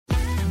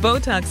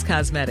Botox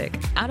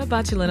Cosmetic, out of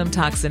botulinum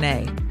toxin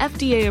A,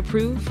 FDA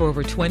approved for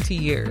over 20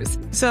 years.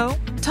 So,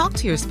 talk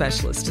to your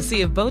specialist to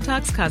see if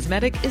Botox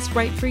Cosmetic is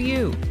right for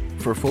you.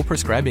 For full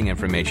prescribing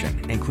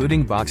information,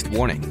 including boxed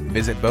warning,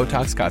 visit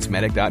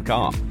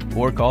BotoxCosmetic.com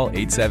or call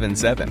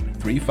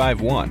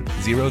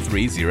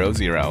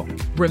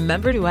 877-351-0300.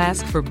 Remember to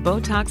ask for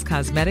Botox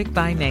Cosmetic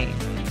by name.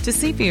 To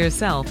see for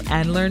yourself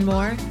and learn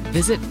more,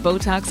 visit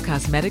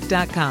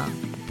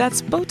BotoxCosmetic.com.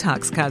 That's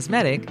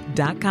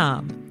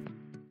BotoxCosmetic.com.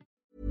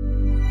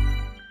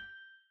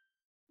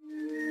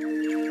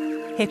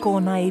 He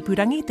kōna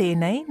ipurangi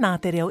tēnei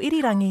nā te reo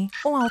irirangi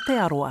o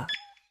Aotearoa.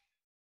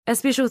 A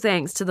special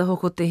thanks to the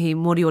Hokotehi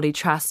Moriori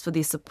Trust for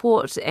their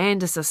support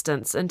and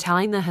assistance in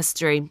telling the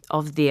history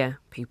of their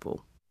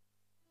people.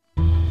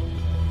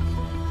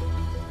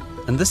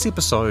 In this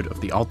episode of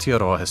the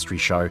Aotearoa History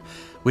Show,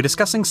 we're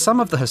discussing some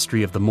of the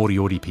history of the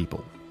Moriori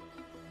people.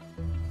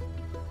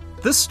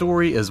 This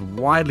story is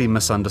widely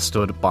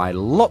misunderstood by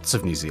lots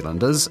of New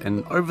Zealanders,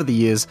 and over the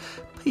years,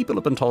 people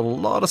have been told a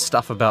lot of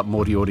stuff about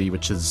Moriori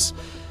which is,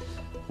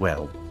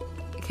 well...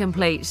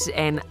 complete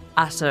and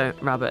utter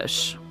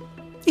rubbish.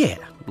 Yeah,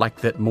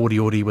 like that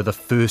Moriori were the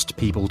first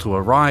people to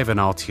arrive in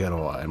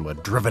Aotearoa and were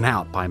driven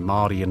out by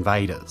Māori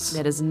invaders.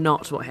 That is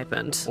not what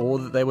happened. Or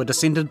that they were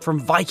descended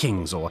from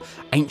Vikings or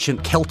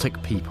ancient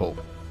Celtic people.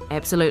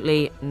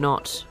 Absolutely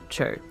not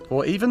true.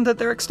 Or even that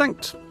they're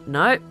extinct.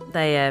 No,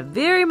 they are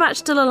very much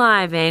still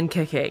alive and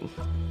kicking.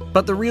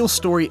 But the real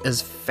story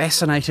is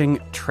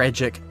fascinating,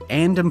 tragic,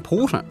 and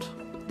important.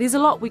 There's a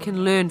lot we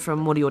can learn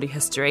from Moriori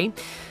history,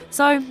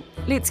 so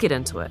let's get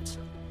into it.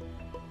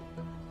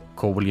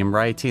 Ko William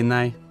Ray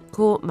tēnei.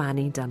 Ko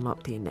Mani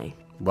Dunlop tēnei.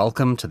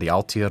 Welcome to the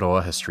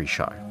Aotearoa History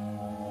Show.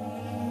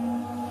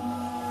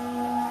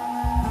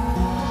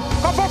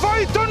 Ka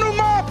whawhai tonu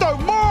mātou,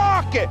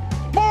 moake,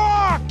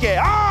 moake,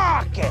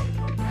 ake!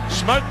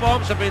 Smoke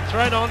bombs have been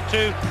thrown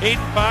onto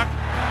Eden Park.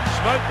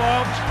 Smoke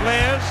bombs,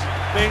 flares,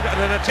 being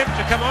an attempt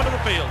to come onto the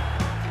field.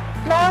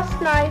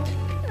 Last night,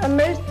 a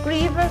most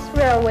grievous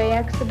railway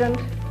accident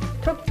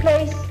took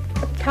place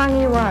at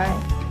Tangiwai.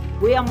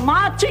 We are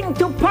marching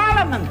to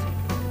Parliament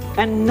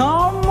and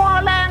no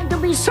more land to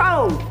be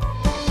sold.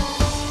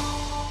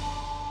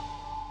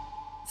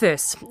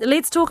 First,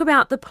 let's talk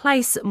about the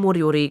place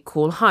Moriori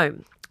call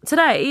home.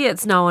 Today,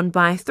 it's known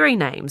by three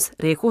names: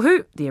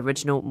 Rēkohu, the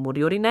original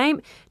Moriori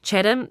name,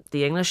 Chatham,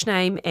 the English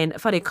name, and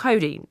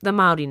Wharekauri, the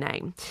Māori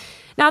name.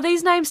 Now,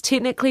 these names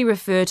technically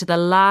refer to the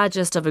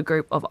largest of a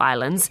group of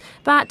islands,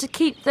 but to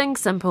keep things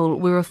simple,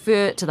 we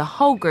refer to the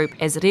whole group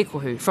as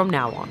Rēkohu from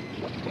now on.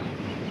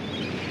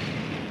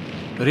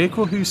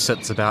 Rēkohu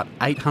sits about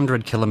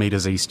 800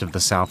 kilometres east of the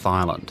South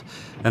Island,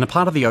 in a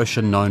part of the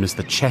ocean known as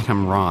the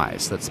Chatham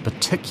Rise that's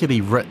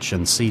particularly rich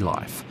in sea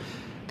life.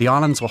 The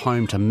islands were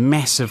home to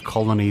massive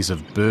colonies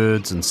of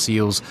birds and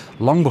seals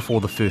long before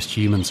the first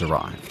humans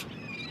arrived.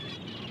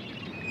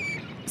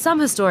 Some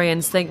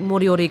historians think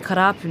Moriori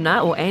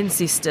karapuna, or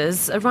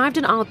ancestors, arrived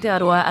in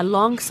Aotearoa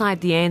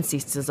alongside the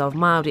ancestors of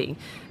Māori,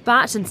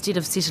 but instead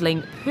of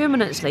settling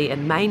permanently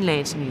in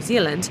mainland New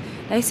Zealand,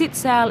 they set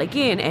sail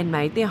again and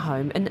made their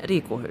home in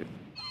Rēkohu.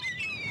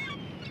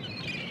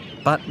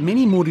 But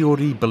many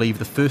Moriori believe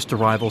the first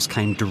arrivals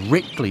came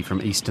directly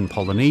from eastern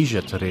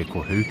Polynesia to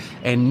Rēkohu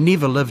and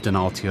never lived in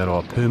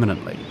Aotearoa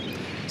permanently.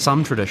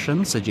 Some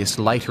traditions suggest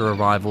later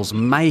arrivals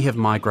may have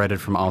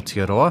migrated from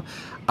Aotearoa,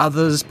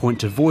 others point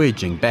to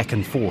voyaging back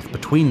and forth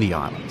between the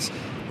islands.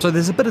 So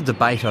there's a bit of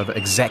debate over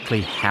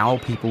exactly how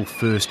people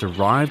first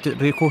arrived at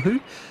Rēkohu,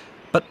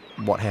 but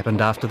what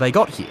happened after they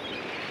got here?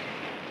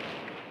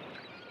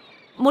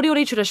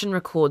 Moriori tradition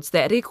records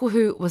that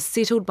Rēkohu was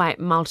settled by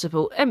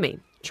multiple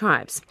imi,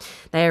 tribes.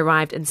 They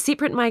arrived in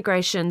separate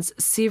migrations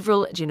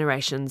several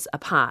generations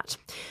apart.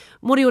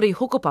 Moriori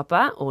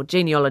Hokopapa, or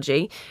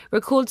genealogy,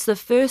 records the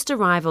first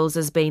arrivals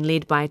as being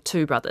led by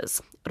two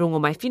brothers,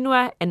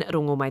 Rongomai and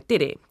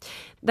Rongomai.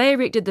 They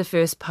erected the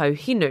first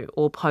pauhinu,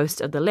 or post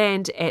of the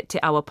land, at Te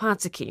Awa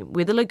Pātiki,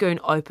 where the lagoon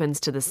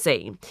opens to the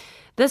sea.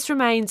 This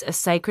remains a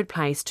sacred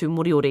place to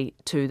Moriori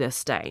to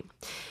this day.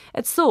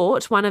 It's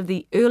thought one of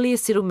the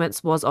earliest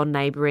settlements was on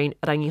neighbouring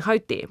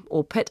Rangihaute,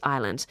 or Pit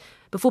Island,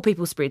 before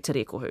people spread to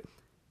Rēkohu.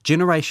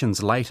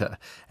 Generations later,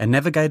 a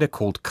navigator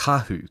called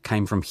Kahu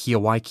came from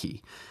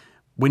Hiawaiki.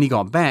 When he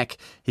got back,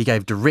 he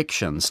gave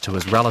directions to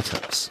his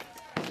relatives.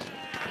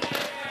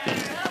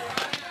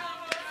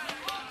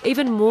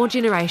 Even more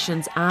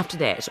generations after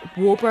that,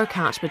 war broke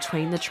out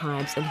between the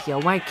tribes in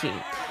Hiawaiki.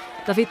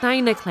 The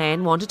Whitaina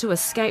clan wanted to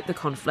escape the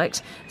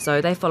conflict,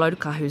 so they followed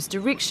Kahu's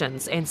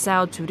directions and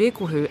sailed to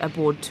Rēkohu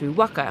aboard two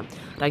waka,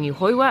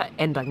 Rangihoiwa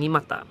and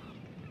Rangimata.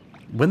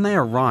 When they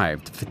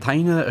arrived,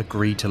 Whitaina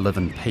agreed to live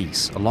in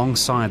peace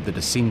alongside the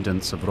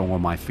descendants of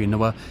Rongomai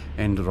Whenua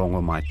and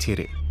Rongomai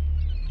Tere.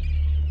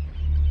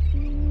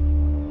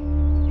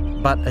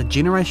 But a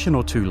generation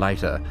or two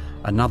later,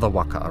 another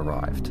waka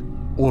arrived,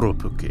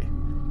 Oropuke,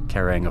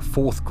 carrying a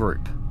fourth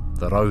group,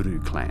 the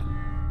Rauru clan.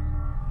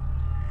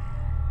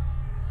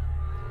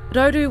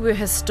 Rōru were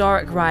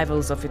historic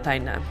rivals of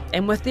Whitaina,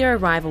 and with their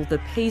arrival,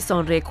 the peace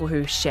on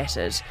Rēkohu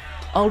shattered.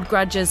 Old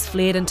grudges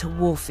flared into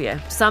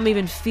warfare. Some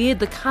even feared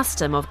the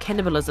custom of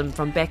cannibalism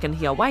from back in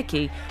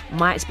Hawaii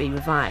might be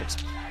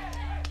revived.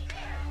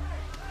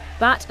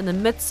 But in the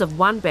midst of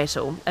one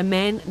battle, a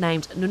man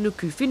named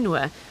Nunuku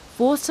Whenua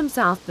forced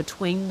himself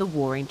between the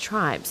warring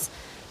tribes.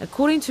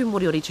 According to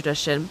Moriori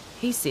tradition,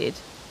 he said,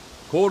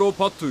 Koro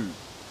patu,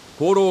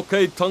 koro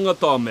kei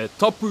tangata me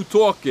tapu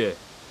toake.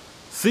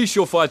 Cease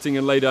your fighting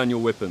and lay down your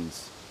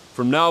weapons.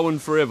 From now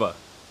and forever,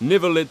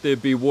 never let there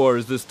be war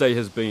as this day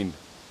has been.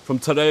 From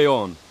today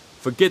on,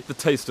 forget the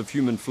taste of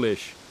human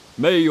flesh.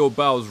 May your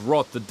bowels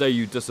rot the day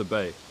you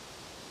disobey.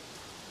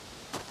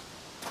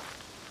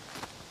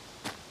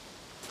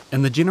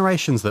 In the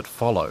generations that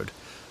followed,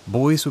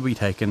 boys would be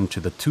taken to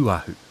the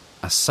tuahu,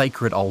 a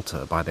sacred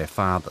altar by their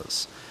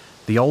fathers.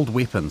 The old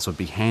weapons would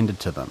be handed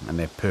to them and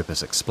their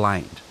purpose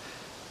explained.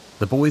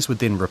 The boys would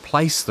then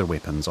replace the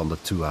weapons on the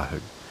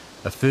tuahu,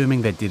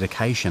 affirming their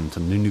dedication to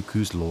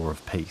Nunuku's law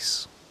of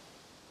peace.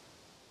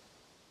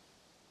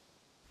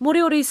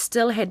 Moriori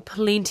still had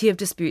plenty of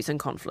disputes and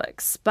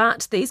conflicts,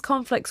 but these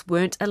conflicts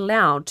weren't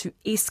allowed to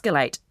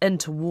escalate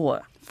into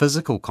war.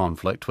 Physical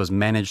conflict was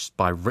managed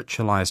by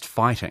ritualised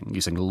fighting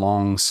using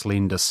long,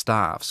 slender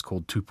staffs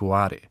called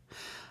tupuare.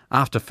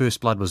 After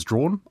first blood was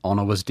drawn,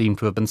 honour was deemed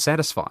to have been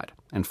satisfied,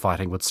 and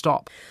fighting would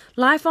stop.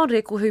 Life on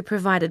Rēkohu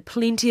provided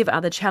plenty of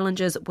other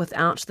challenges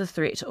without the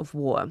threat of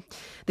war.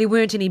 There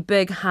weren't any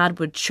big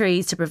hardwood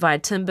trees to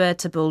provide timber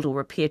to build or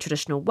repair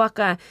traditional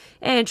waka,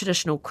 and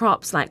traditional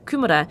crops like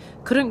kumara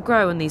couldn't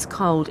grow in these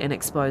cold and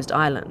exposed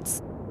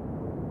islands.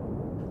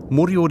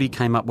 Moriori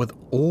came up with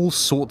all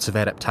sorts of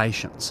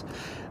adaptations.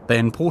 They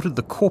imported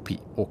the kopi,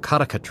 or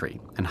karaka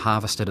tree, and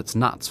harvested its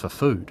nuts for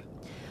food.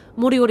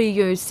 Moriori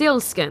used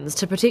seal skins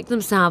to protect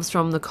themselves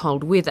from the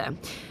cold weather.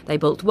 They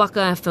built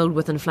waka filled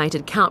with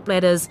inflated kelp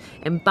bladders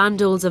and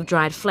bundles of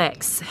dried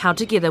flax held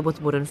together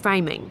with wooden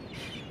framing.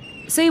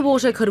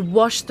 Seawater could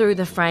wash through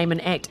the frame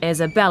and act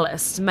as a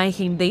ballast,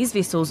 making these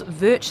vessels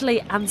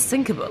virtually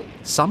unsinkable.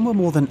 Some were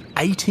more than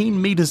 18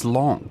 metres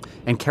long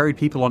and carried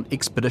people on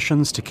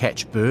expeditions to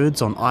catch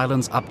birds on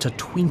islands up to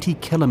 20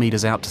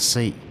 kilometres out to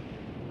sea.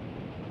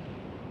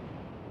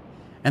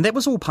 And that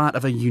was all part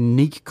of a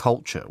unique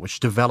culture which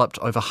developed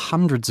over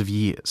hundreds of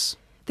years.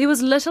 There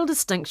was little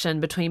distinction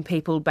between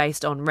people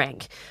based on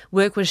rank.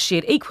 Work was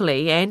shared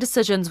equally and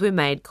decisions were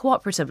made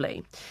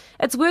cooperatively.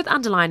 It's worth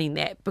underlining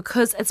that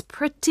because it's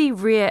pretty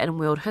rare in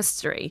world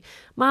history.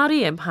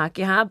 Māori and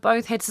Pākehā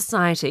both had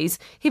societies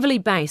heavily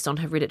based on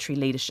hereditary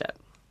leadership.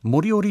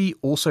 Moriori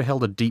also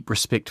held a deep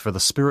respect for the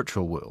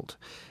spiritual world.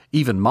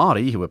 Even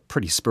Māori, who were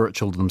pretty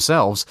spiritual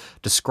themselves,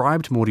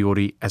 described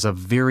Moriori as a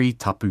very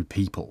tapu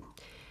people.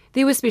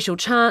 There were special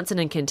chants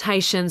and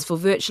incantations for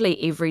virtually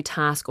every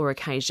task or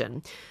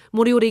occasion.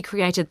 Moriori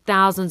created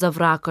thousands of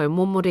rākau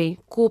momori,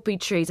 kopi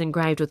trees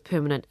engraved with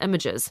permanent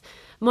images.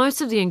 Most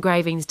of the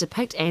engravings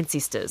depict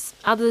ancestors,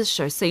 others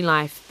show sea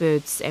life,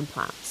 birds and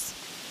plants.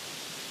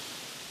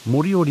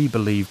 Moriori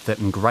believed that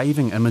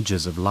engraving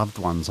images of loved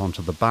ones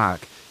onto the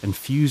bark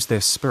infused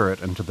their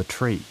spirit into the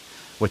tree,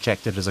 which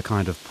acted as a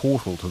kind of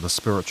portal to the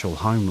spiritual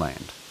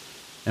homeland.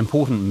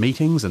 Important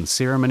meetings and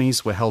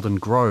ceremonies were held in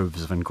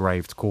groves of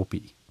engraved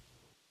kopi.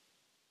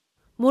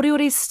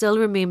 Moriori still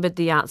remembered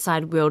the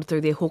outside world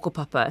through their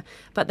hokopapa,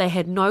 but they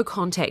had no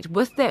contact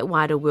with that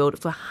wider world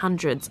for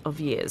hundreds of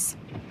years.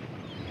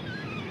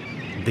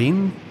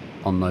 Then,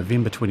 on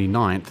November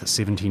 29th,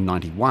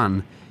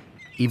 1791,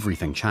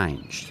 everything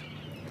changed.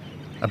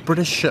 A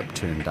British ship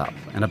turned up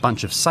and a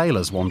bunch of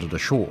sailors wandered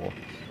ashore.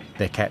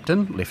 Their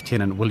captain,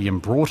 Lieutenant William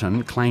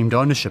Broughton, claimed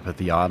ownership of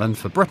the island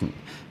for Britain,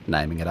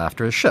 naming it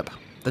after his ship,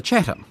 the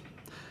Chatham.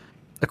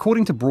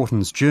 According to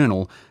Broughton's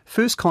journal,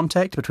 first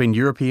contact between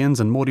Europeans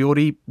and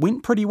Moriori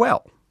went pretty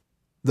well.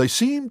 They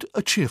seemed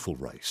a cheerful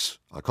race,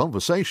 a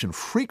conversation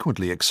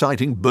frequently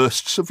exciting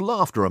bursts of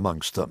laughter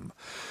amongst them.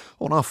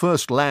 On our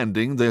first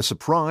landing, their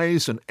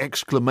surprise and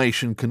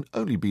exclamation can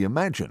only be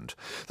imagined.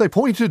 They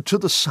pointed to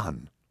the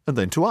sun, and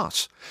then to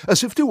us,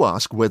 as if to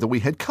ask whether we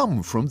had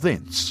come from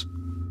thence.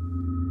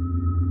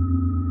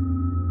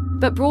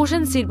 But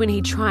Broughton said when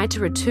he tried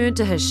to return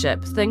to his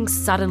ship, things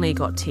suddenly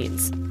got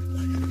tense.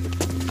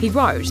 He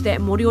wrote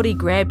that Moriori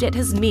grabbed at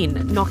his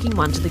men, knocking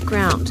one to the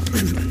ground.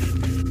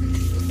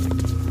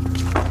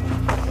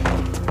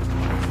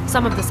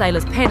 Some of the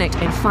sailors panicked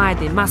and fired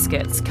their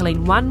muskets,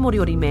 killing one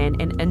Moriori man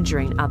and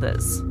injuring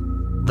others.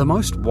 The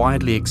most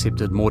widely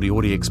accepted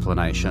Moriori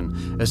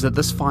explanation is that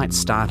this fight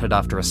started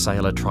after a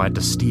sailor tried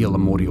to steal a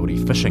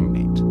Moriori fishing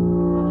net.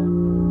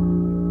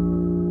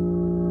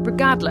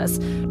 Regardless,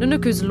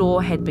 Nunuku's law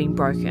had been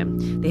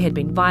broken. There had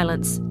been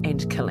violence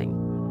and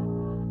killing.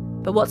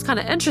 But what's kind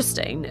of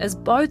interesting is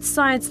both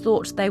sides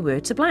thought they were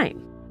to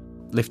blame.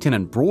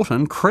 Lieutenant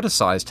Broughton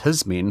criticised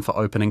his men for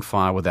opening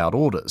fire without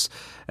orders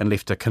and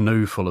left a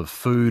canoe full of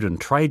food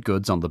and trade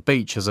goods on the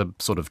beach as a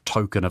sort of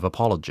token of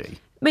apology.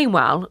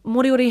 Meanwhile,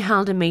 Moriori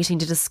held a meeting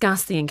to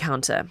discuss the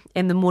encounter,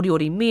 and the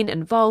Moriori men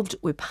involved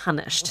were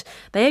punished.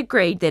 They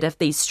agreed that if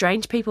these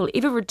strange people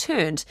ever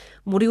returned,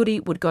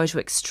 Moriori would go to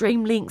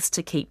extreme lengths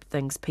to keep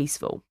things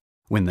peaceful.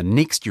 When the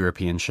next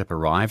European ship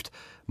arrived,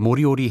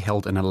 Moriori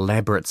held an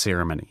elaborate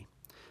ceremony.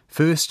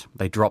 First,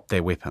 they dropped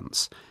their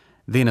weapons.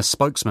 Then a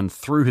spokesman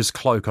threw his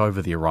cloak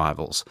over the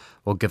arrivals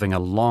while giving a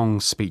long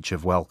speech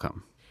of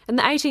welcome. In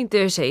the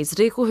 1830s,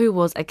 Rēkohu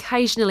was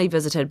occasionally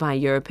visited by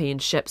European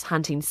ships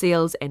hunting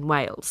seals and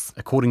whales.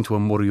 According to a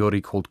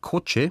Moriori called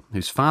Koche,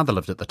 whose father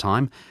lived at the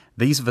time,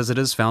 these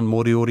visitors found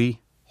Moriori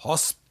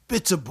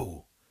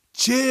hospitable,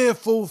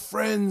 cheerful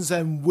friends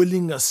and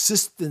willing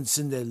assistance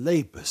in their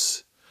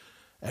labours,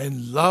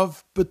 and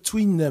love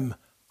between them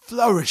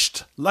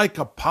flourished like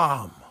a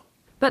palm.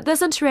 But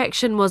this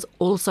interaction was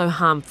also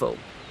harmful.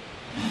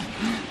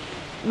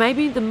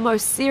 Maybe the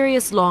most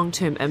serious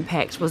long-term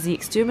impact was the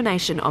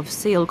extermination of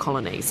seal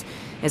colonies.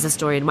 As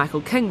historian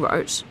Michael King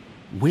wrote,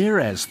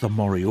 whereas the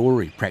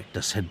Moriori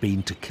practice had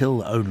been to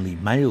kill only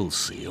male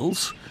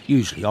seals,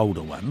 usually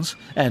older ones,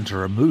 and to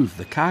remove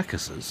the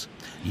carcasses,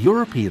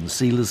 European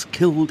sealers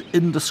killed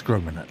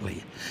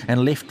indiscriminately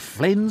and left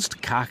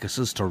flensed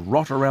carcasses to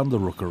rot around the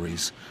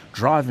rookeries,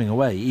 driving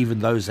away even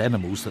those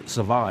animals that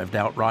survived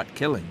outright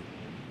killing.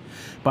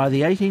 By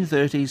the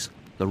 1830s,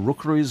 the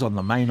rookeries on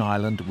the main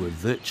island were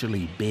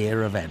virtually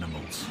bare of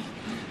animals.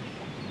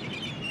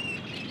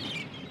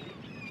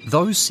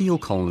 Those seal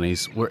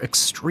colonies were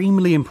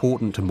extremely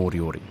important to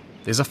Moriori.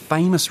 There's a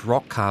famous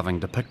rock carving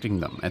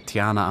depicting them at Te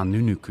Ana a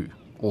Nunuku,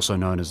 also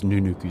known as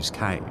Nunuku's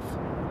Cave.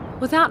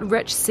 Without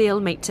rich seal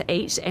meat to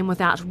eat and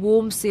without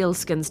warm seal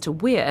skins to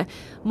wear,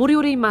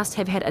 Moriori must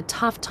have had a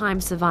tough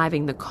time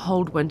surviving the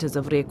cold winters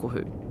of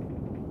Rēkohu.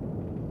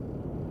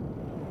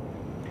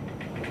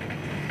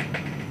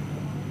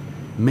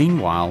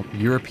 Meanwhile,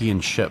 European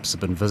ships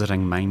had been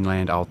visiting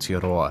mainland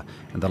Aotearoa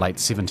in the late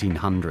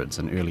 1700s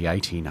and early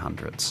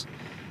 1800s.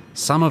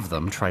 Some of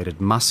them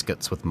traded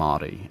muskets with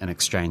Māori in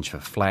exchange for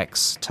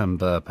flax,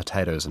 timber,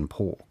 potatoes and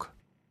pork.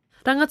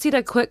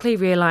 Rangatira quickly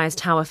realised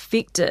how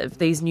effective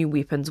these new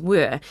weapons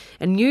were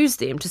and used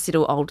them to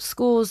settle old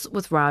scores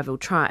with rival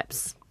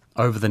tribes.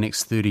 Over the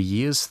next 30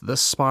 years,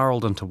 this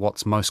spiralled into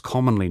what's most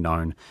commonly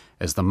known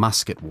as the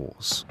Musket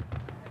Wars.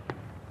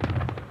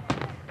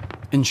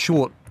 In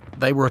short,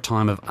 they were a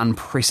time of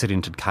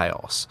unprecedented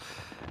chaos.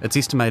 It's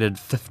estimated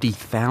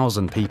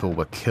 50,000 people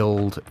were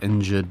killed,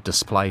 injured,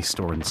 displaced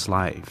or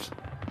enslaved.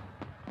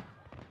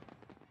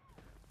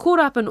 Caught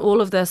up in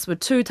all of this were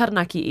two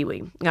taranaki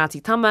iwi,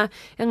 Ngāti Tama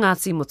and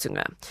Ngāti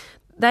Mutunga.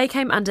 They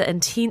came under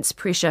intense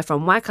pressure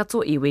from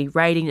Waikato iwi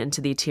raiding into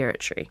their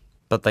territory.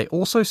 But they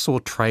also saw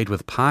trade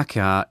with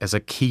Pākehā as a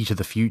key to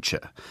the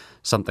future,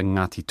 something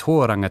Ngāti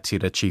Toa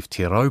Rangatira Chief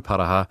Te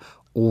Rauparaha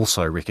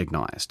also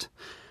recognised.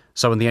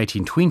 So in the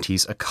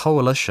 1820s, a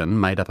coalition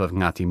made up of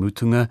Ngāti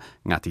Mutunga,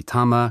 Ngāti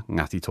Tama,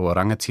 Ngāti Toa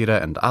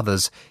Rangatira and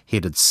others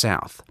headed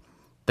south.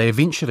 They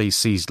eventually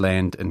seized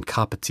land in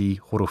Kapiti,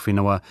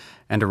 Horowhenua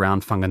and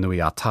around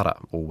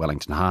Whanganui-a-Tara, or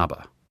Wellington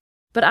Harbour.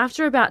 But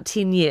after about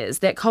 10 years,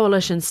 that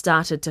coalition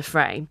started to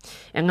fray,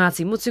 and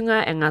Ngāti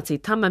Mutunga and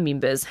Ngāti Tama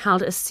members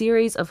held a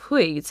series of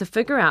hui to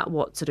figure out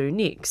what to do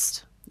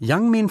next.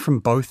 Young men from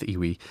both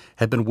iwi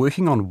had been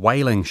working on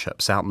whaling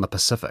ships out in the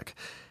Pacific,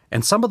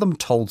 and some of them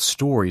told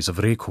stories of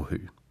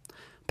Rēkohu.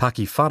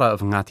 Paki Whara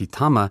of Ngāti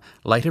Tama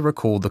later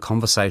recalled the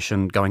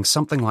conversation going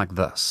something like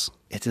this.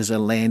 It is a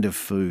land of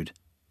food.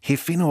 He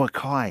whenua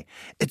kai.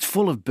 It's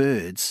full of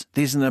birds.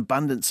 There's an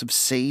abundance of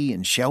sea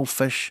and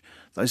shellfish.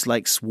 Those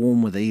lakes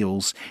swarm with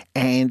eels.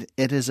 And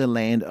it is a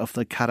land of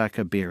the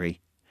karaka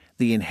berry.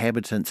 The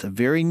inhabitants are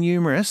very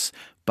numerous,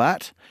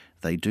 but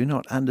they do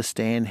not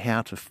understand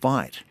how to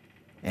fight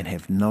and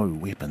have no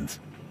weapons.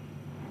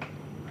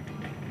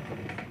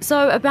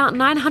 So about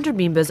 900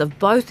 members of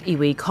both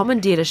iwi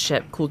commandeered a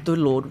ship called the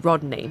Lord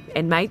Rodney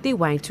and made their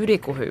way to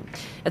Rēkohu.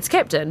 Its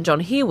captain, John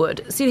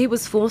Harewood, said he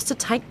was forced to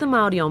take the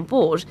Māori on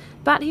board,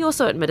 but he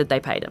also admitted they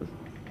paid him.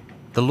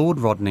 The Lord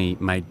Rodney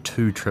made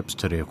 2 trips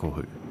to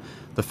Rēkohu,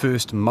 the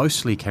first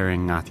mostly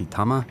carrying Ngāti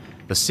Tama,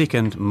 the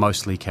second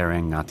mostly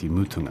carrying Ngāti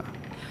Mutunga.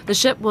 The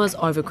ship was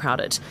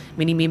overcrowded.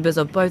 Many members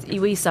of both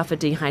iwi suffered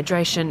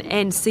dehydration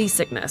and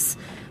seasickness.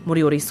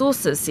 Moriori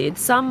sources said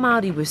some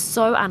Māori were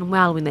so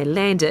unwell when they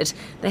landed,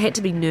 they had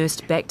to be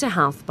nursed back to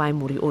health by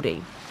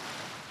Moriori.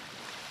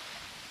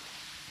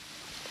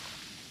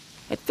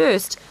 At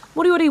first,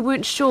 Moriori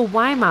weren't sure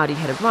why Māori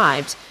had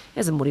arrived,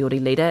 as a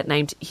Moriori leader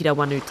named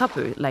Hirawanu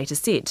Tapu later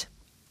said.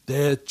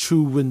 Their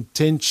true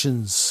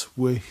intentions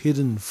were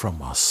hidden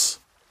from us.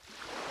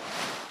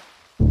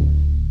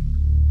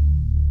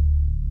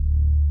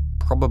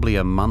 Probably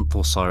a month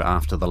or so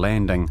after the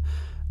landing,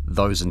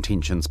 those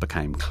intentions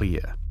became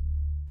clear.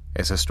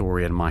 As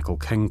historian Michael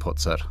King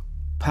puts it,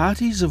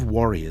 parties of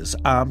warriors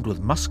armed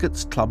with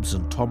muskets, clubs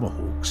and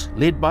tomahawks,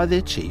 led by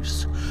their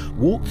chiefs,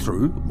 walked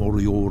through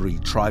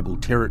Moriori tribal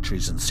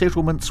territories and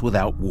settlements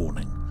without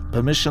warning,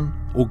 permission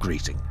or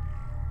greeting.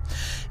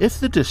 If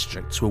the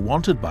districts were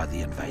wanted by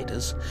the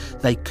invaders,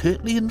 they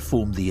curtly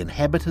informed the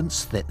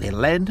inhabitants that their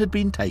land had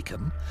been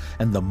taken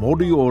and the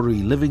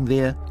Moriori living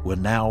there were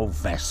now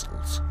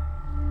vassals.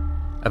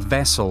 A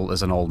vassal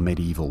is an old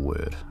medieval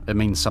word. It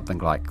means something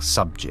like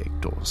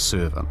subject or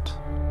servant.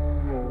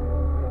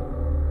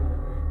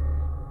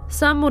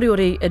 Some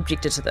Moriori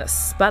objected to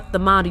this, but the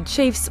Māori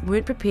chiefs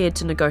weren't prepared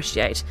to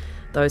negotiate.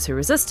 Those who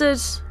resisted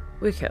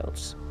were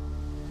killed.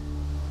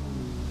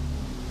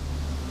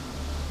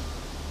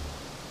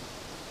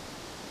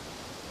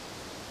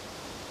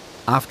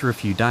 After a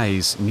few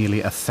days,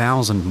 nearly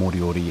 1,000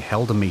 Moriori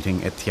held a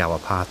meeting at Te Awa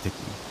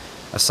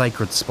Pātiki, a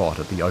sacred spot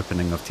at the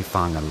opening of Te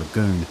Whanga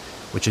Lagoon,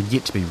 which had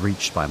yet to be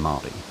reached by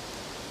Māori.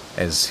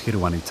 As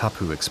Hiruanu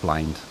Tapu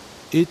explained,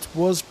 it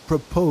was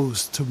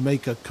proposed to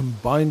make a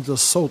combined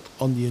assault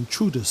on the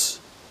intruders,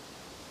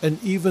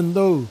 and even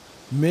though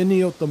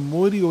many of the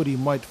Moriori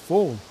might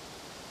fall,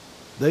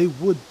 they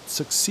would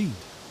succeed.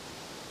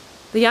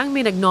 The young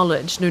men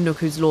acknowledged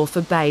Nunuku's law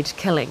forbade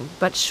killing,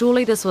 but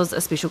surely this was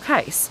a special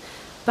case.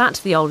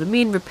 But the older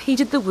men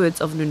repeated the words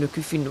of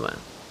Nunuku Whenua.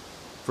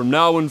 From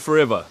now and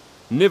forever,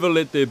 never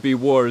let there be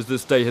war as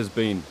this day has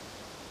been.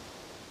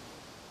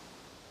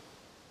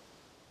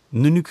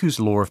 Nunuku's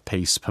law of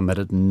peace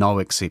permitted no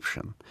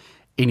exception.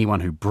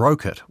 Anyone who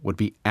broke it would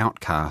be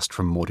outcast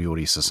from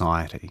Moriori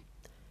society.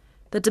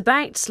 The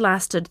debate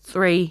lasted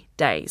 3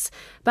 days,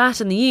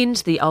 but in the end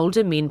the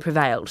older men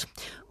prevailed.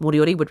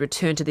 Moriori would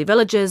return to their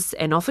villages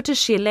and offer to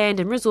share land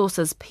and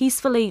resources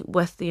peacefully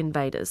with the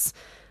invaders.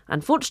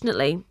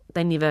 Unfortunately,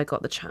 they never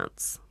got the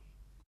chance.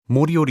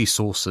 Moriori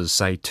sources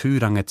say two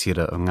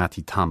rangatira o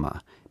Ngāti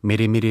Tama,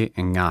 Meremere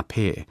and Ngā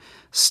Pē,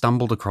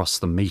 stumbled across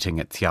the meeting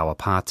at Te Awa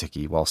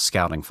Pātiki while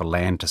scouting for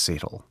land to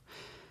settle.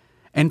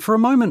 And for a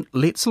moment,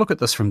 let's look at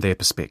this from their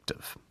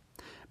perspective.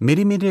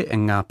 Meremere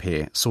and Ngā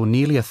Pē saw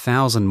nearly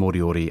 1,000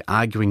 Moriori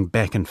arguing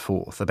back and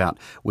forth about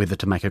whether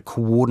to make a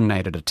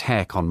coordinated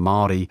attack on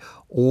Māori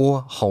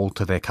or hold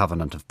to their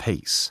covenant of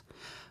peace.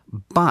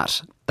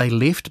 But they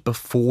left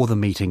before the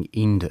meeting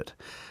ended,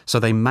 so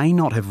they may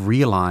not have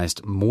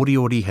realised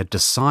Moriori had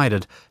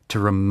decided to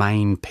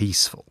remain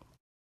peaceful.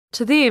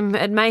 To them,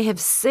 it may have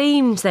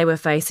seemed they were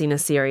facing a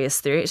serious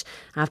threat.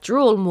 After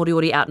all,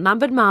 Moriori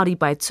outnumbered Māori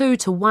by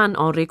 2-1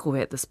 on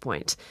Rēkohu at this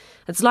point.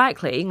 It's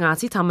likely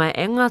Ngāti Tama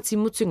and Ngāti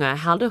Mutunga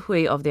held a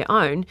hui of their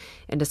own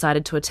and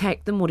decided to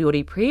attack the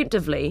Moriori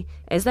preemptively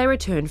as they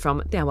returned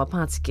from Te Awa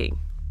Pātiki.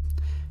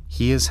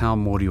 Here's how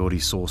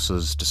Moriori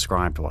sources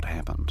described what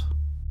happened.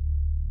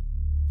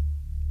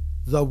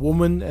 The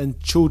women and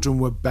children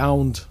were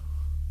bound,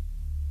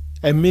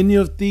 and many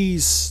of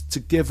these,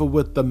 together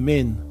with the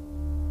men,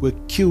 were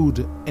killed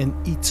and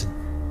eaten,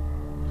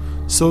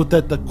 so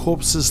that the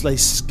corpses lay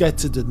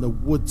scattered in the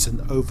woods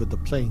and over the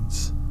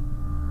plains.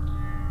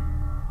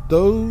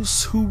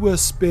 Those who were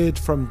spared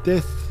from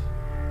death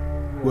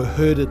were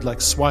herded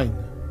like swine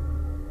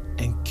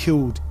and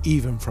killed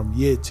even from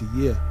year to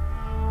year.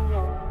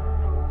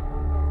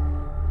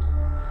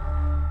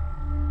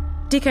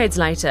 Decades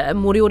later,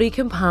 Moriori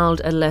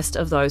compiled a list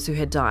of those who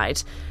had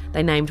died.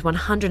 They named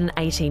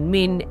 118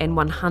 men and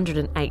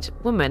 108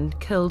 women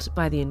killed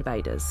by the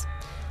invaders.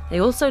 They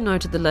also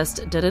noted the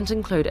list didn't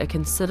include a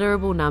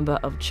considerable number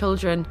of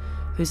children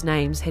whose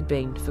names had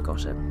been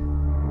forgotten.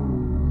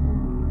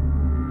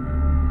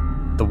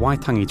 The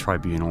Waitangi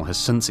Tribunal has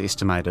since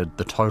estimated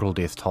the total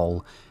death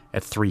toll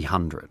at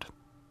 300,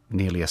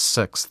 nearly a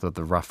sixth of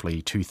the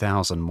roughly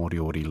 2,000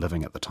 Moriori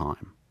living at the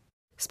time.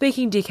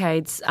 Speaking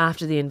decades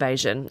after the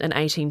invasion, in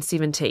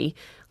 1870,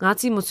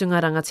 Ngāti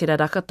Mutunga Rangatira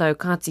Rakatau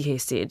Kātihe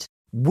said,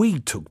 "We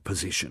took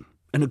possession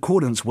in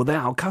accordance with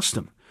our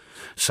custom.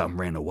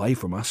 Some ran away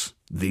from us,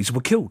 these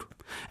were killed,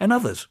 and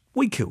others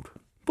we killed.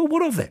 But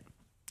what of that?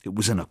 It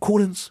was in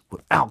accordance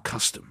with our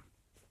custom."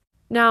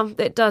 Now,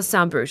 that does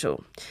sound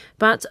brutal,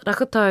 but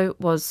Rakatau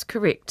was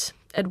correct.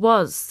 It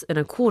was in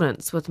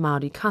accordance with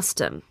Māori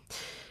custom.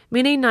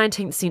 Many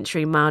 19th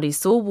century Māori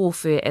saw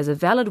warfare as a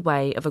valid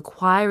way of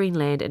acquiring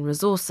land and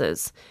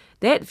resources.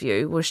 That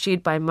view was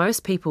shared by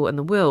most people in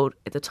the world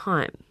at the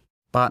time.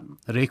 But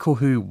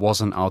Rēkohu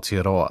wasn't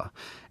Aotearoa,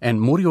 and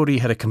Moriori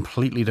had a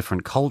completely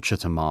different culture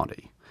to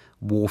Māori.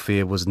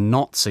 Warfare was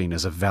not seen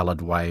as a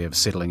valid way of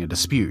settling a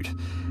dispute,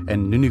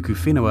 and Nunuku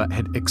Whenua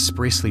had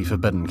expressly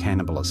forbidden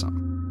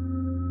cannibalism.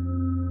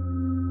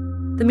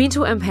 The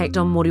mental impact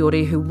on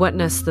Moriori who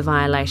witnessed the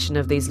violation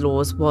of these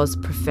laws was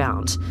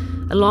profound.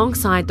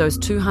 Alongside those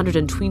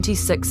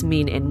 226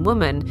 men and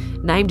women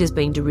named as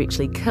being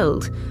directly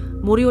killed,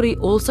 Moriori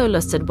also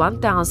listed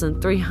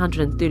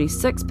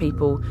 1,336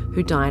 people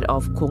who died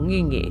of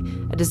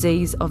kōngingi, a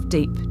disease of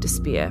deep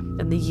despair,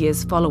 in the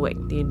years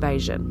following the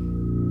invasion.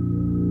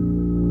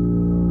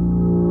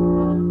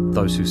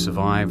 Those who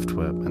survived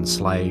were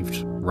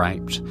enslaved,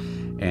 raped,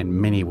 and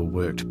many were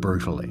worked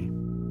brutally.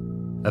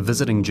 A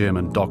visiting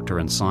German doctor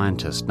and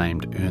scientist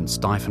named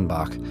Ernst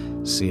Diefenbach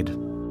said,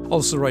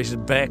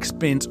 "Ulcerated backs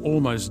bent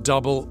almost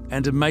double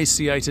and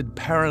emaciated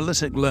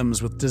paralytic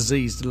limbs with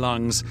diseased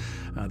lungs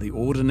are the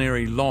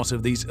ordinary lot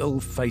of these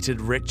ill-fated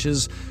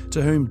wretches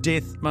to whom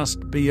death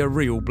must be a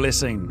real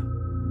blessing."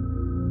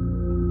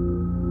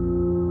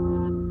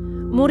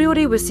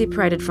 Moriori were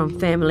separated from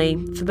family,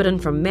 forbidden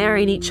from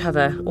marrying each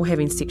other or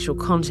having sexual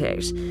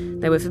contact.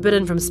 They were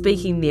forbidden from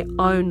speaking their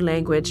own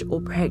language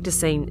or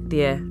practising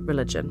their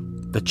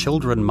religion. The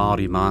children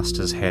Māori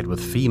masters had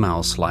with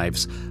female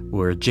slaves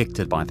were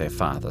ejected by their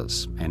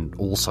fathers and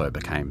also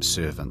became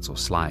servants or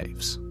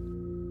slaves.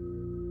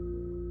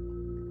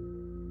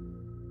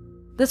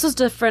 This was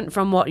different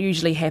from what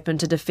usually happened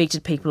to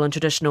defeated people in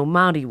traditional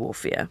Māori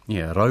warfare.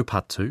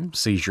 Raupatu,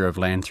 seizure of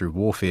land through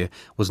warfare,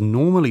 was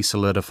normally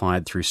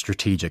solidified through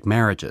strategic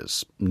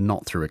marriages,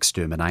 not through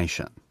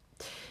extermination.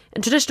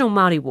 In traditional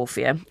Māori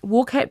warfare,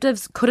 war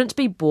captives couldn't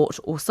be bought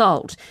or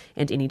sold,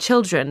 and any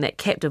children that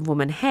captive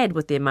women had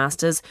with their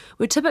masters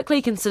were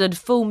typically considered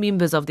full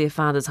members of their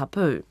father's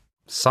hapu.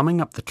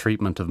 Summing up the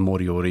treatment of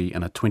Moriori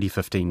in a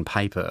 2015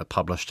 paper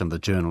published in the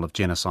Journal of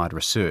Genocide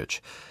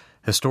Research,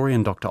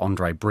 historian Dr.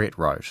 Andre Brett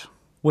wrote,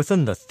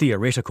 "Within the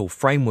theoretical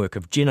framework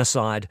of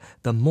genocide,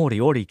 the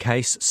Moriori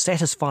case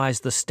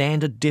satisfies the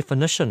standard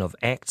definition of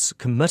acts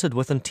committed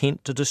with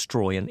intent to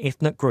destroy an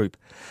ethnic group,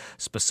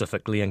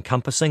 specifically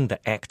encompassing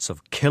the acts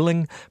of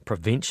killing,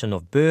 prevention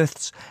of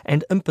births,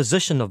 and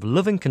imposition of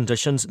living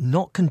conditions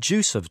not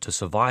conducive to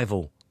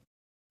survival."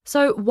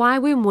 So why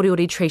were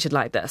Moriori treated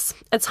like this?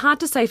 It's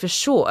hard to say for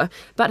sure,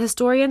 but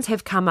historians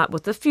have come up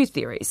with a few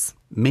theories.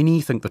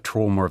 Many think the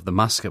trauma of the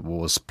musket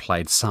wars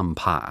played some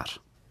part.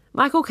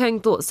 Michael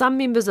King thought some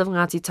members of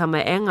Ngāti Tama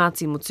and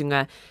Ngāti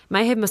Mutunga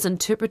may have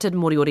misinterpreted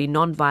Moriori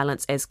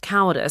non-violence as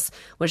cowardice,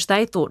 which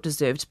they thought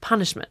deserved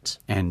punishment.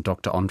 And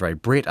Dr. Andre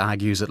Brett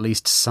argues at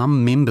least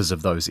some members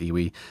of those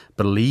iwi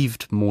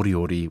believed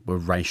Moriori were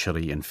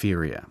racially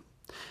inferior.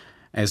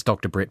 As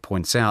Dr. Brett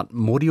points out,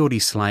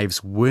 Moriori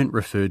slaves weren't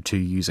referred to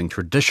using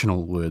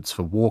traditional words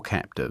for war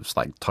captives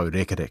like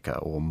taurekereka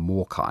or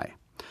mokai.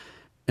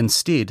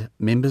 Instead,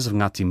 members of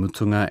Ngāti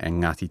Mutunga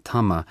and Ngāti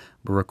Tama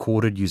were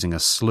recorded using a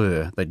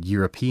slur that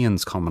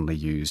Europeans commonly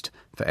used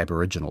for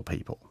Aboriginal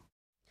people.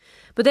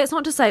 But that's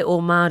not to say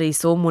all Māori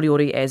saw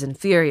Moriori as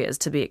inferiors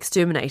to be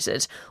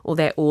exterminated, or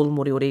that all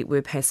Moriori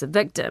were passive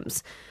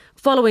victims.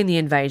 Following the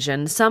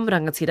invasion, some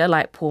rangatira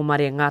like Pō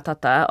Maria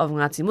Ngātata of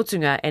Ngāti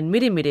Mutunga and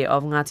Meremere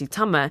of Ngāti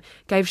Tama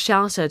gave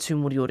shelter to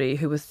Moriori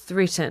who were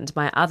threatened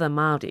by other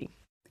Māori.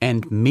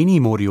 And many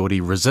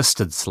Moriori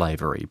resisted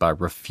slavery by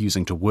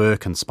refusing to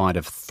work in spite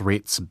of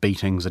threats,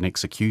 beatings and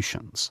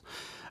executions.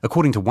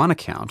 According to one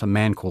account, a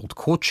man called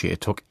Koche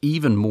took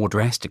even more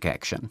drastic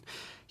action.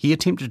 He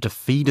attempted to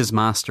feed his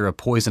master a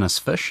poisonous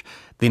fish,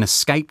 then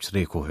escaped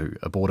Rēkohu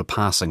aboard a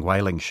passing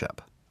whaling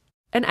ship.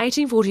 In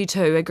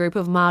 1842, a group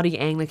of Māori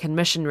Anglican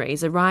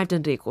missionaries arrived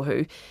in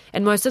Rēkohu,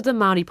 and most of the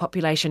Māori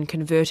population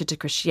converted to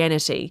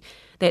Christianity.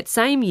 That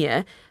same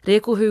year,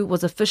 Rēkohu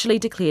was officially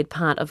declared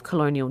part of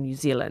colonial New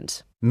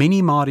Zealand.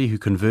 Many Māori who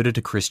converted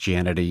to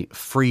Christianity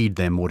freed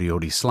their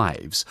Moriori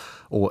slaves,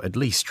 or at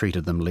least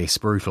treated them less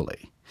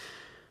brutally.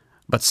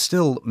 But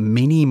still,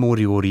 many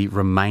Moriori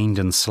remained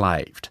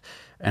enslaved,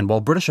 and while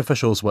British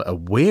officials were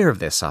aware of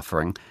their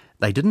suffering,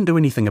 they didn't do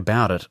anything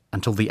about it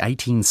until the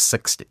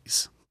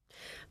 1860s.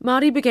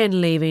 Māori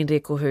began leaving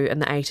Rēkohu in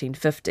the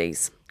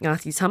 1850s.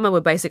 Ngāti Tama were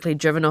basically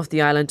driven off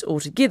the island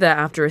altogether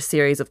after a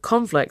series of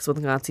conflicts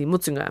with Ngāti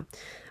Mutunga.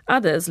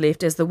 Others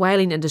left as the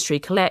whaling industry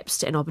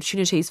collapsed and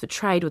opportunities for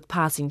trade with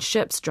passing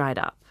ships dried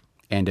up.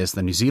 And as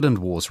the New Zealand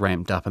Wars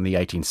ramped up in the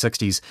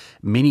 1860s,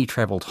 many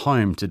travelled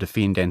home to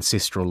defend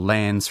ancestral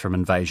lands from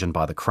invasion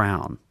by the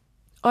Crown.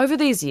 Over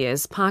these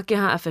years,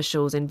 Pākehā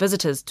officials and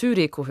visitors to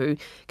Rēkohu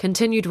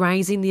continued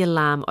raising the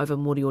alarm over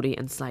Moriori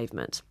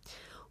enslavement.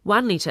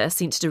 One letter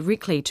sent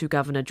directly to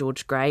Governor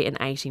George Grey in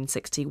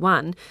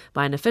 1861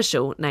 by an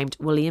official named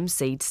William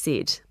Seed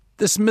said,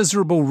 "This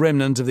miserable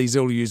remnant of these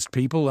ill-used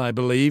people, I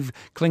believe,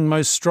 cling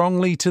most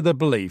strongly to the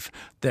belief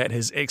that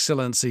His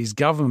Excellency's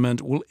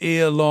government will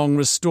ere long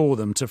restore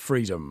them to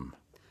freedom."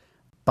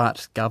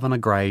 But Governor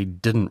Grey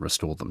didn't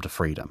restore them to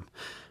freedom.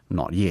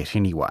 Not yet,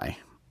 anyway.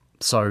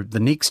 So the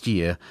next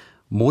year,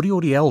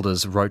 Moriori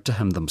elders wrote to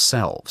him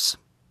themselves.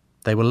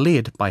 They were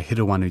led by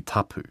Hirowanu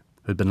Tapu,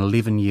 who'd been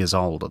 11 years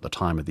old at the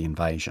time of the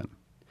invasion.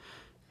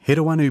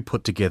 Hirowanu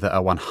put together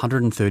a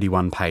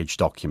 131-page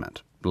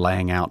document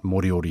laying out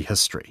Moriori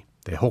history,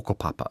 their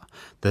hokopapa,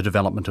 the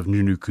development of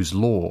Nunuku's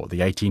law,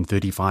 the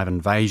 1835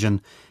 invasion,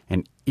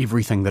 and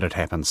everything that had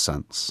happened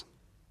since.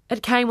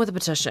 It came with a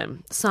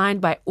petition,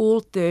 signed by all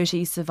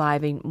 30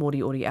 surviving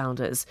Moriori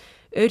elders,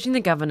 urging the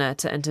governor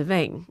to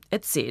intervene.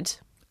 It said,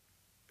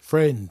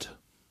 "Friend,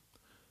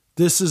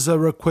 this is a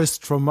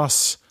request from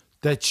us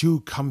that you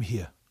come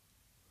here.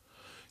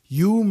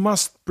 You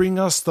must bring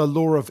us the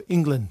law of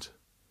England.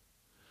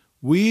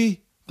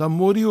 We, the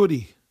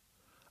Moriori,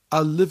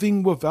 are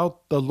living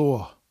without the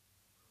law.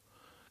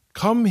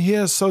 Come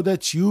here so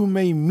that you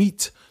may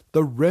meet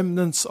the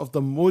remnants of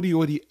the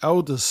Moriori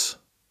elders.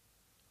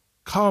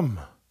 Come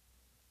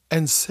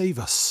and save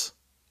us."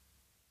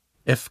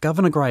 If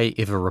Governor Grey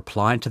ever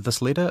replied to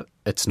this letter,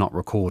 it's not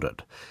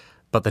recorded.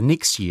 But the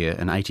next year,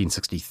 in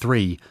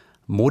 1863,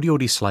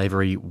 Moriori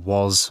slavery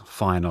was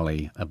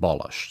finally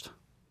abolished.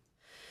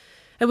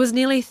 It was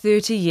nearly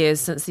 30 years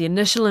since the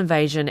initial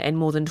invasion and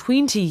more than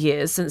 20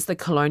 years since the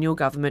colonial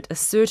government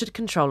asserted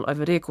control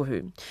over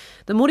Rēkohu.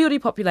 The Moriori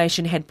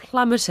population had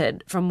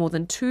plummeted from more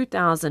than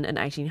 2,000 in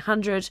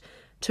 1800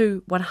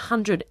 to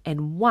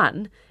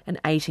 101 in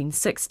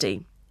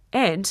 1860,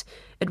 and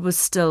it was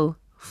still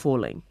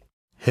falling.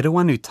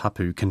 Hirowanu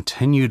Tapu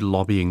continued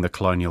lobbying the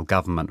colonial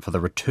government for the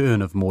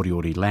return of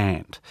Moriori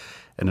land.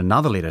 In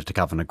another letter to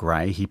Governor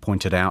Gray, he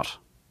pointed out,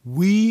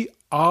 "We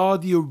are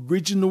the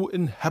original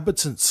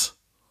inhabitants.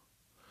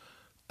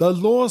 The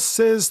law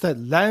says that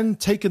land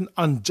taken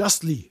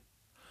unjustly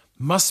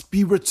must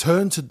be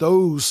returned to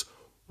those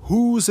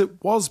whose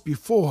it was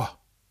before.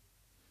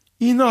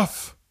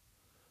 Enough!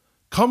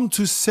 Come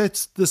to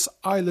set this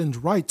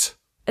island right."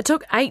 It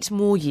took 8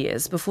 more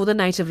years before the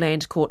Native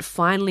Land Court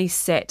finally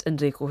sat in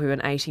Rēkohu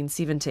in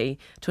 1870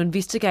 to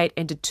investigate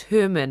and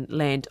determine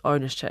land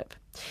ownership.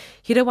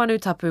 Hirowanu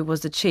Tapu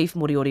was the chief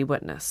Moriori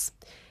witness.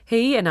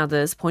 He and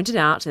others pointed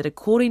out that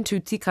according to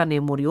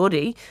tikane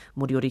Moriori,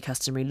 Moriori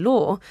customary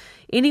law,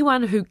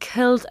 anyone who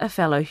killed a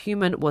fellow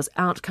human was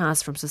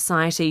outcast from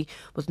society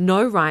with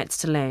no rights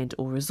to land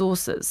or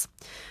resources.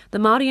 The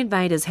Māori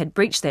invaders had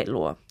breached that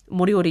law.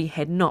 Moriori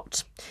had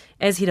not.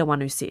 As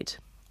Hirowanu said,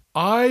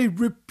 "I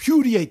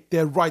repudiate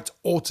their right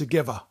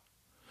altogether,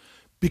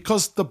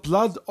 because the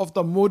blood of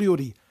the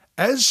Moriori,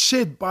 as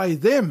shed by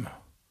them,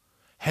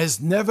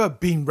 has never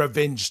been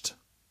revenged,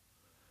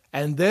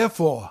 and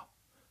therefore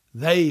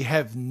they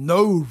have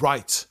no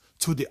right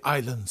to the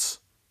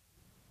islands."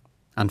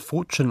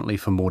 Unfortunately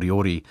for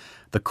Moriori,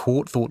 the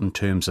court thought in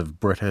terms of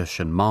British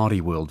and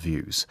Māori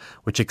worldviews,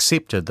 which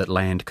accepted that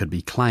land could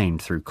be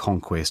claimed through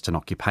conquest and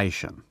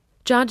occupation.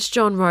 Judge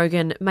John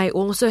Rogan may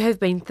also have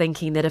been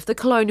thinking that if the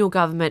colonial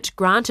government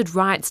granted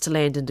rights to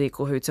land in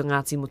Rēkohu to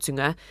Ngāti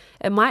Mutunga,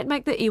 it might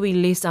make the iwi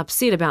less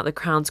upset about the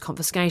Crown's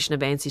confiscation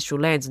of ancestral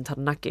lands in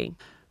Taranaki.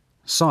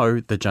 So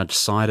the judge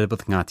sided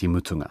with Ngāti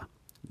Mutunga.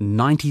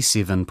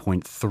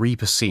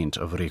 97.3%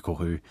 of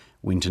Rēkohu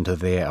went into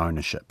their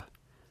ownership.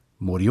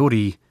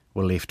 Moriori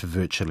were left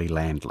virtually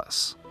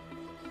landless.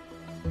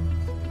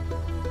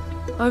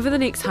 Over the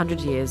next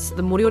 100 years,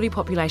 the Moriori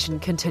population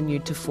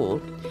continued to fall.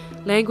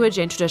 Language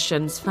and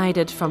traditions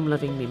faded from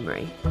living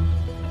memory.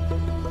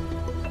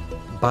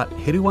 But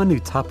Hirowanu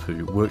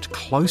Tapu worked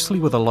closely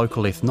with a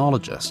local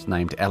ethnologist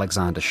named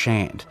Alexander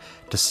Shand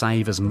to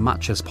save as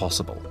much as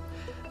possible.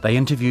 They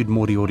interviewed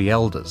Moriori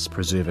elders,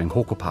 preserving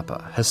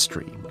hokopapa,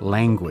 history,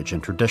 language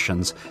and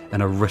traditions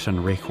in a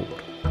written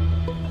record.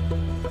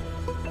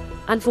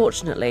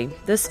 Unfortunately,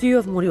 this view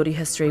of Moriori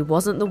history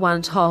wasn't the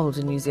one told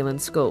in New Zealand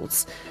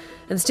schools.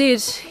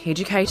 Instead,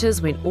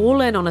 educators went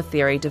all in on a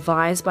theory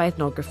devised by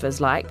ethnographers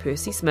like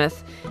Percy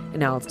Smith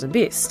and Alston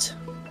Best.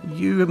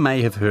 You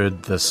may have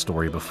heard this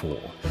story before.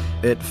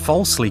 It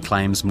falsely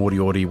claims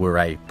Moriori were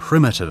a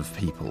primitive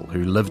people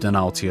who lived in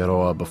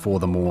Aotearoa before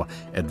the more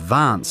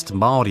advanced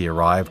Māori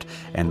arrived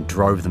and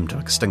drove them to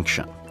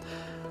extinction.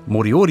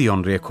 Moriori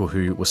on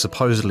Rēkohu were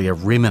supposedly a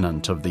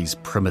remnant of these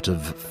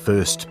primitive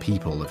first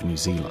people of New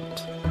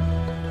Zealand.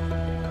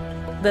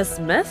 This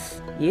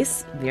myth,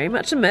 yes, very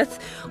much a myth,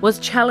 was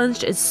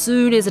challenged as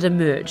soon as it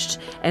emerged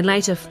and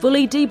later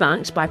fully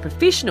debunked by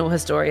professional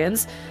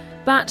historians.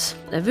 But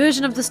a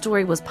version of the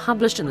story was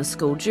published in the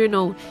school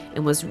journal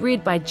and was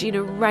read by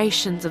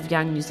generations of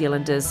young New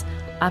Zealanders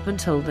up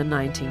until the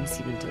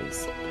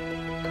 1970s.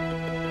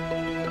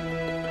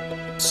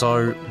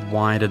 So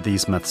why did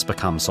these myths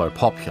become so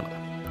popular?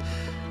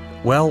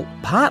 Well,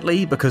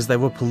 partly because they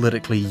were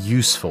politically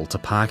useful to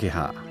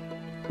Pākehā.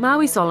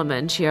 Maui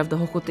Solomon, chair of the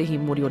Hokotehi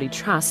Moriori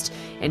Trust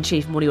and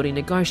chief Moriori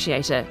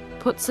negotiator,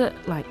 puts it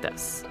like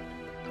this.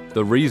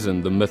 The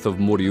reason the myth of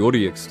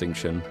Moriori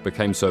extinction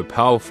became so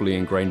powerfully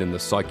ingrained in the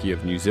psyche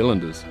of New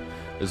Zealanders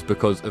is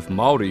because if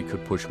Māori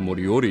could push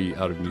Moriori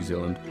out of New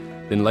Zealand,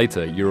 then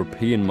later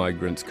European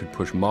migrants could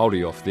push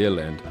Māori off their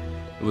land.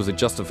 It was a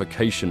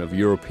justification of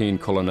European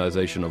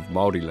colonisation of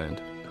Māori land.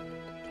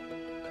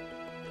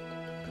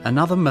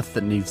 Another myth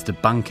that needs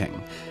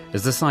debunking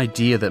is this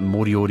idea that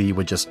Moriori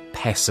were just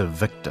passive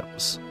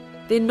victims.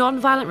 Their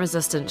non-violent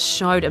resistance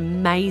showed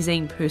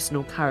amazing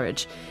personal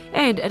courage,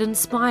 and it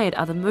inspired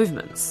other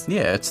movements.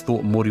 Yeah, it's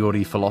thought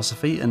Moriori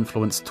philosophy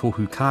influenced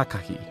Tohu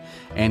Kākahi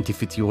and Te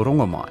Whiti o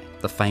Rongomai,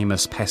 the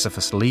famous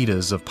pacifist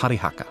leaders of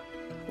Parihaka.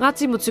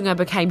 Ngāti Mutunga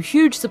became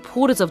huge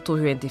supporters of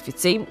Tohu and Te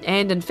Whiti,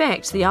 and in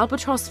fact, the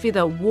albatross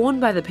feather worn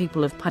by the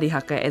people of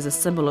Parihaka as a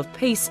symbol of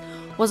peace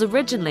was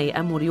originally a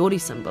Moriori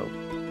symbol.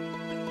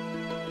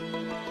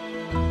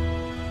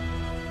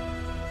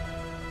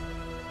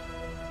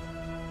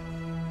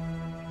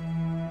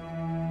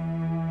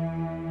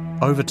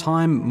 Over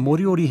time,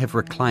 Moriori have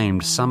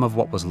reclaimed some of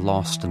what was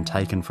lost and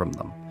taken from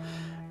them.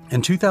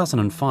 In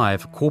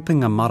 2005,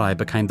 Kōpinga Marae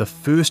became the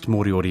first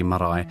Moriori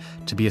marae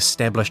to be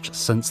established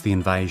since the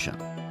invasion.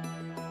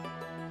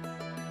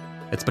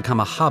 It's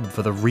become a hub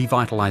for the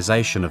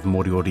revitalisation of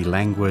Moriori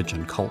language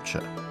and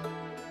culture.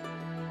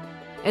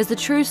 As the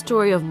true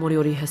story of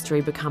Moriori history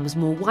becomes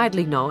more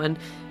widely known,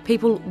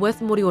 people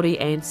with Moriori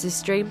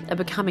ancestry are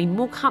becoming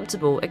more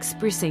comfortable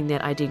expressing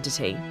that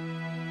identity.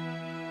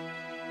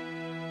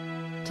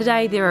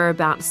 Today there are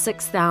about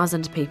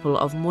 6,000 people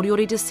of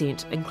Moriori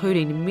descent,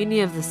 including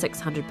many of the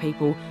 600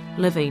 people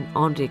living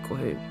on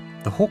Rēkohu.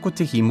 The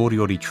Hokotehi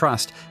Moriori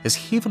Trust is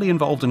heavily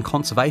involved in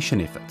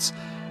conservation efforts.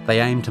 They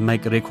aim to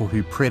make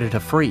Rēkohu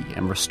predator-free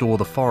and restore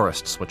the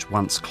forests which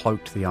once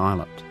cloaked the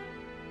island.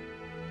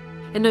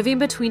 In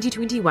November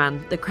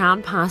 2021, the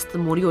Crown passed the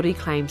Moriori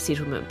Claim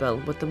Settlement Bill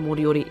with the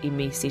Moriori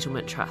Imi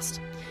Settlement Trust.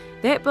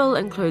 That bill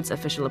includes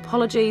official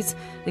apologies,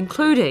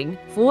 including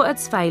for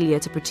its failure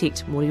to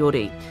protect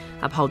Moriori,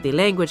 uphold their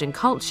language and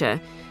culture,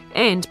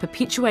 and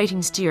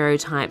perpetuating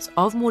stereotypes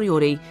of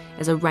Moriori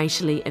as a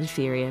racially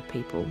inferior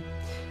people.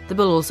 The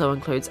bill also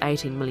includes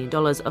 $18 million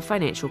of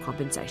financial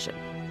compensation.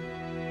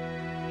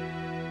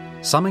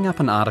 Summing up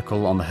an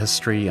article on the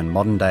history and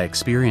modern-day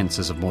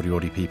experiences of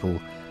Moriori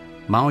people,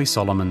 Maui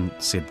Solomon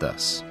said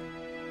this.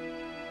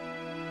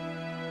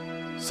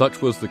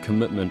 Such was the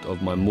commitment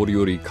of my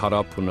Moriori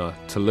karapuna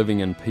to living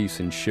in peace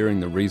and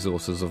sharing the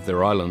resources of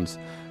their islands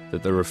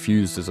that they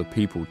refused as a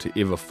people to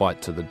ever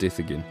fight to the death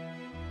again.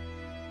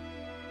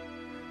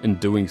 In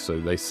doing so,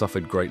 they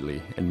suffered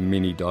greatly and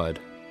many died.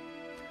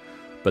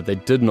 But they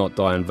did not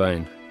die in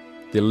vain.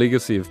 Their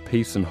legacy of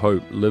peace and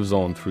hope lives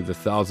on through the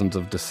thousands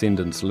of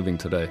descendants living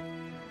today,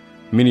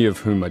 many of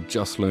whom are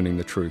just learning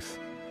the truth.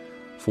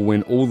 For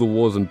when all the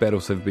wars and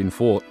battles have been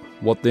fought,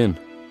 what then?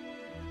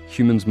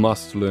 Humans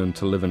must learn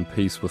to live in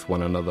peace with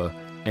one another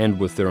and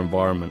with their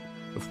environment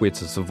if we're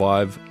to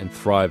survive and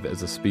thrive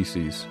as a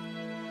species.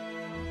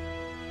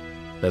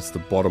 That's the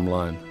bottom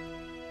line.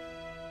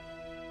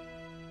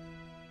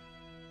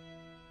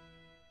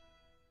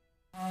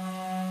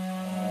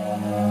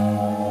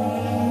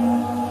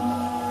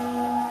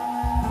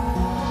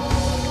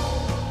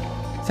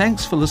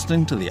 Thanks for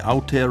listening to the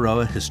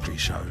Aotearoa History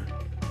Show.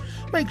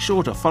 Make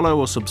sure to follow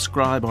or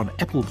subscribe on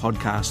Apple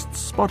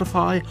Podcasts,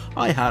 Spotify,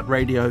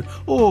 iHeartRadio,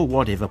 or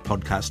whatever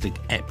podcasting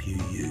app you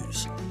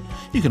use.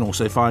 You can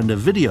also find a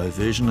video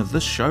version of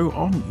this show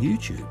on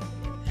YouTube.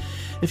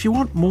 If you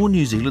want more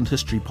New Zealand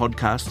history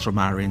podcasts from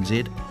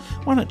RNZ,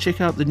 why not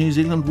check out the New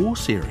Zealand War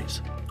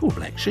Series, or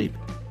Black Sheep,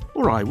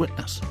 or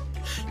Eyewitness.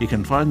 You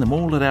can find them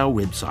all at our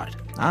website,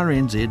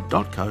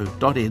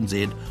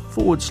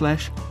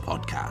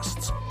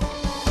 rnz.co.nz/podcasts.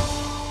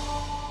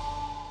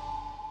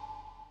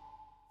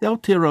 The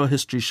Aotearoa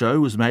History Show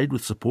was made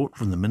with support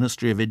from the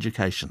Ministry of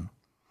Education.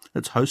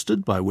 It's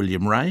hosted by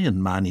William Ray and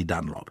Marnie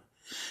Dunlop.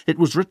 It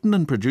was written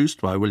and produced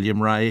by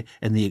William Ray,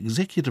 and the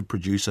executive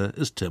producer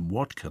is Tim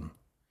Watkin.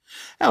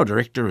 Our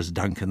director is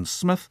Duncan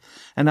Smith,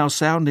 and our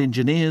sound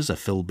engineers are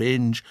Phil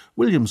Benge,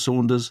 William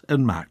Saunders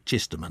and Mark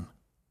Chesterman.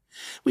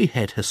 We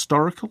had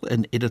historical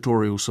and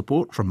editorial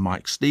support from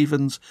Mike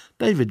Stevens,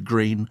 David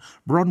Green,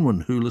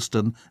 Bronwyn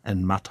Houliston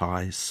and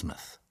Matai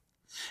Smith.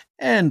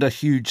 And a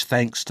huge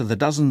thanks to the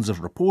dozens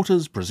of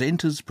reporters,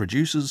 presenters,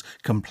 producers,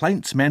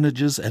 complaints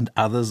managers and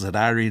others at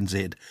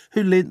RNZ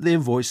who lent their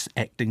voice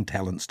acting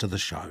talents to the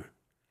show.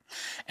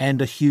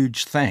 And a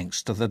huge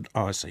thanks to the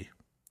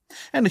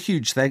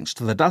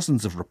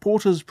dozens of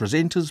reporters,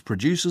 presenters,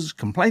 producers,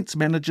 complaints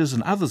managers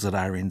and others at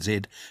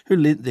RNZ who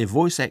lent their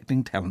voice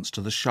acting talents to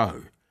the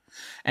show.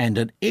 And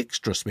an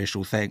extra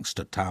special thanks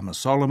to Tama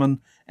Solomon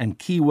and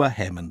Kiwa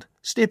Hammond,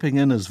 stepping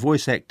in as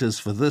voice actors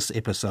for this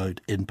episode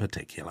in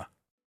particular.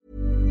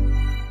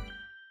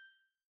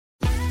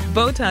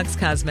 Botox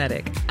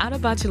Cosmetic, out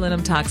of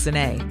botulinum toxin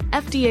A,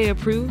 FDA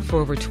approved for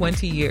over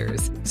 20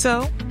 years.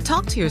 So,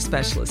 talk to your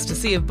specialist to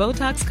see if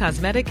Botox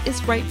Cosmetic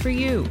is right for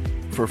you.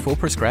 For full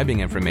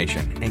prescribing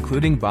information,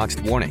 including boxed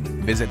warning,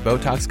 visit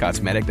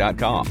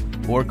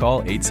BotoxCosmetic.com or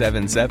call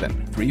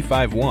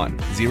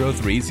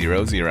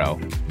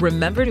 877-351-0300.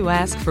 Remember to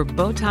ask for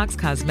Botox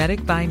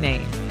Cosmetic by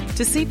name.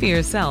 To see for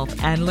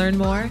yourself and learn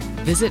more,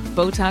 visit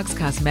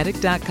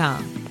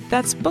BotoxCosmetic.com.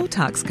 That's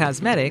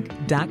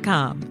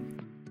BotoxCosmetic.com.